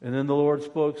 And then the Lord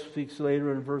speaks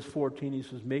later in verse 14. He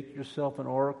says, make yourself an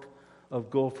ark of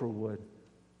gopher wood.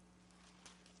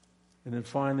 And then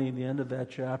finally, in the end of that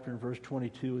chapter, in verse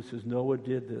 22, it says, Noah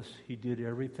did this. He did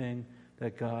everything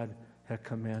that God had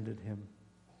commanded him.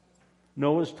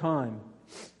 Noah's time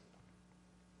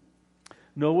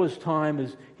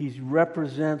is, he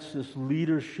represents this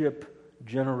leadership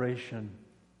generation.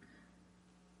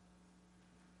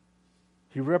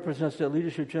 He represents that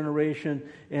leadership generation,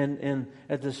 and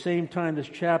at the same time, this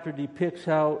chapter depicts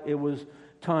how it was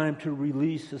time to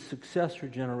release the successor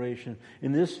generation.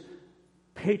 In this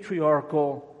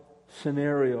patriarchal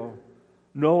scenario,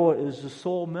 Noah is the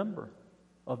sole member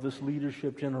of this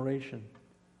leadership generation.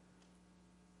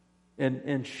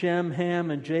 And Shem,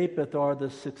 Ham, and Japheth are the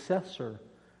successor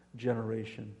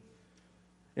generation.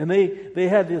 And they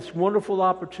had this wonderful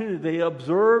opportunity. They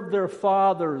observed their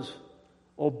father's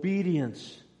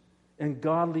obedience and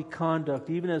godly conduct,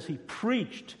 even as he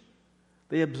preached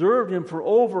They observed him for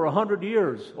over 100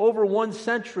 years, over 1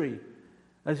 century,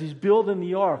 as he's building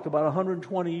the ark, about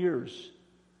 120 years.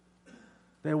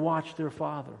 They watched their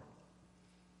father.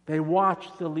 They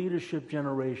watched the leadership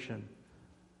generation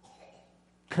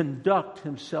conduct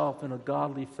himself in a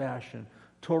godly fashion,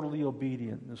 totally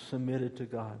obedient and submitted to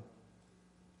God.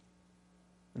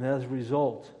 And as a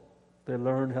result, they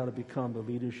learned how to become the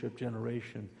leadership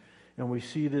generation. And we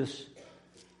see this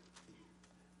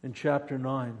in chapter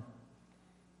 9,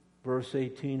 verse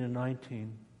 18 and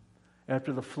 19.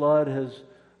 After the flood has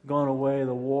gone away,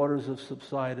 the waters have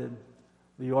subsided,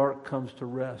 the ark comes to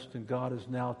rest, and God is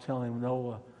now telling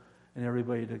Noah and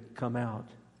everybody to come out.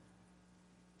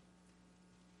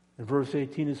 In verse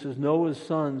 18 it says, Noah's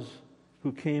sons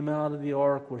who came out of the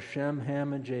ark were Shem,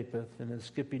 Ham, and Japheth. And then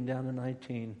skipping down to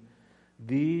 19,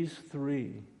 these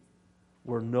three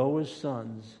were Noah's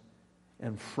sons,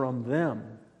 and from them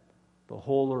the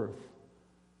whole earth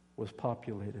was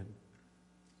populated.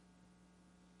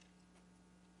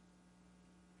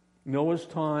 Noah's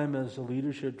time as a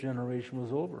leadership generation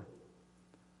was over.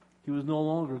 He was no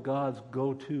longer God's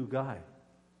go-to guy.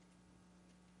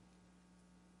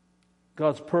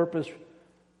 God's purpose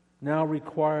now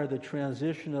required the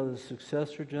transition of the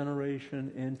successor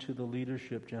generation into the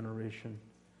leadership generation.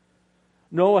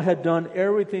 Noah had done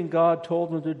everything God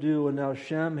told him to do, and now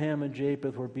Shem, Ham, and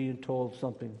Japheth were being told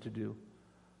something to do.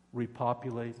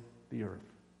 Repopulate the earth.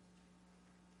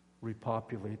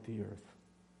 Repopulate the earth.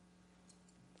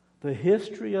 The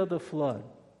history of the flood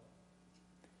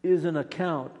is an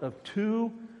account of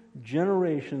 2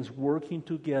 generations working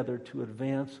together to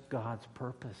advance God's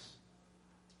purpose.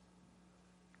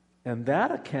 And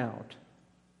that account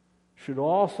should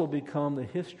also become the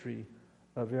history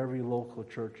of every local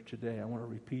church today. I want to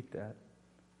repeat that.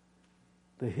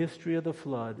 The history of the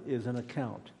flood is an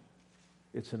account.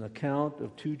 It's an account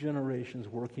of 2 generations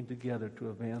working together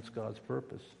to advance God's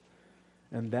purpose.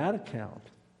 And that account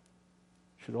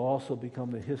should also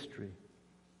become the history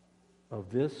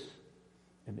of this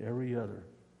and every other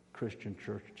Christian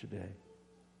church today.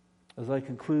 As I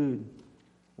conclude,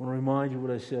 I want to remind you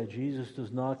what I said. Jesus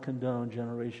does not condone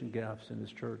generation gaps in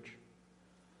his church.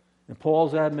 And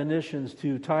Paul's admonitions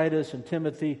to Titus and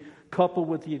Timothy, coupled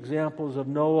with the examples of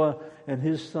Noah and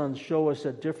his sons, show us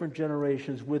that different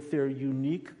generations with their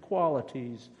unique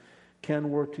qualities can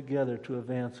work together to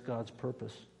advance God's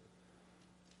purpose.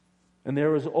 And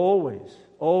there is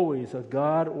always a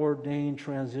God-ordained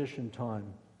transition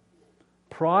time.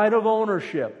 Pride of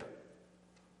ownership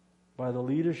by the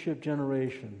leadership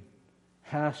generation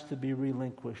has to be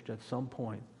relinquished at some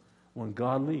point when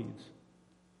God leads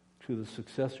to the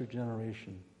successor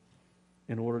generation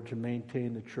in order to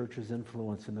maintain the church's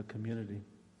influence in the community.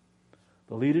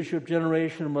 The leadership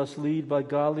generation must lead by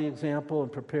godly example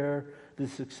and prepare the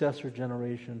successor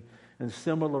generation. And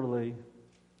similarly,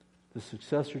 the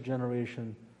successor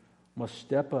generation must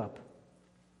step up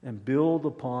and build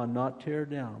upon, not tear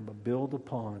down, but build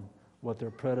upon what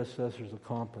their predecessors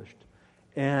accomplished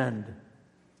and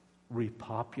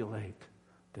repopulate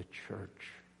the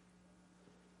church.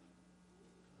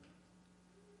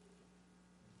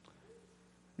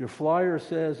 Your flyer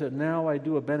says that now I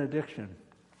do a benediction.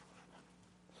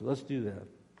 So let's do that.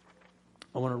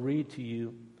 I want to read to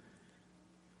you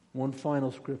one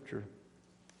final scripture.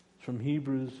 It's from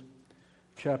Hebrews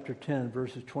chapter 10,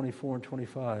 verses 24 and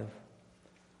 25.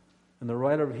 And the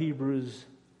writer of Hebrews,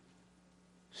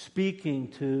 speaking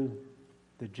to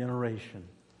the generation,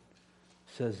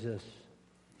 says this,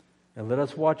 and let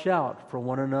us watch out for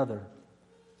one another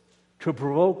to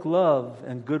provoke love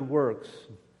and good works,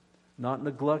 not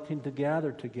neglecting to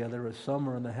gather together as some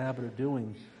are in the habit of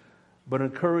doing, but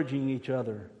encouraging each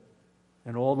other,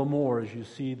 and all the more as you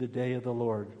see the day of the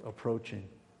Lord approaching.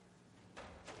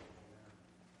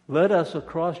 Let us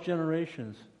across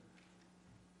generations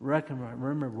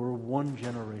remember we're one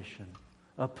generation,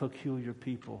 a peculiar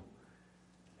people.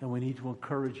 And we need to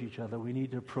encourage each other. We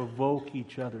need to provoke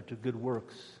each other to good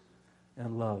works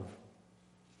and love.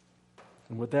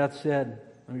 And with that said,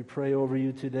 let me pray over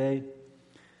you today.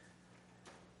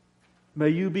 May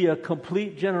you be a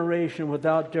complete generation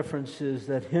without differences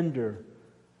that hinder,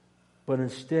 but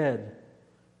instead,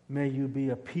 may you be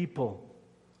a people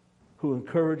who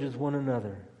encourages one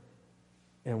another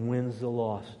and wins the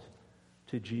lost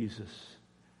to Jesus.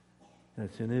 And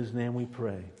it's in his name we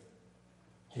pray.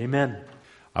 Amen.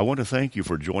 I want to thank you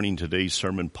for joining today's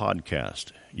sermon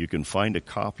podcast. You can find a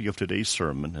copy of today's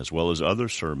sermon as well as other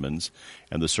sermons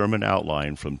and the sermon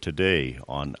outline from today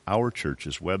on our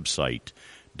church's website,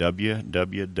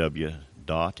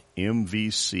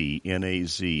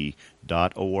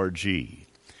 www.mvcnaz.org.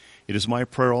 It is my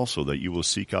prayer also that you will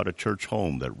seek out a church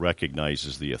home that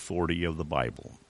recognizes the authority of the Bible.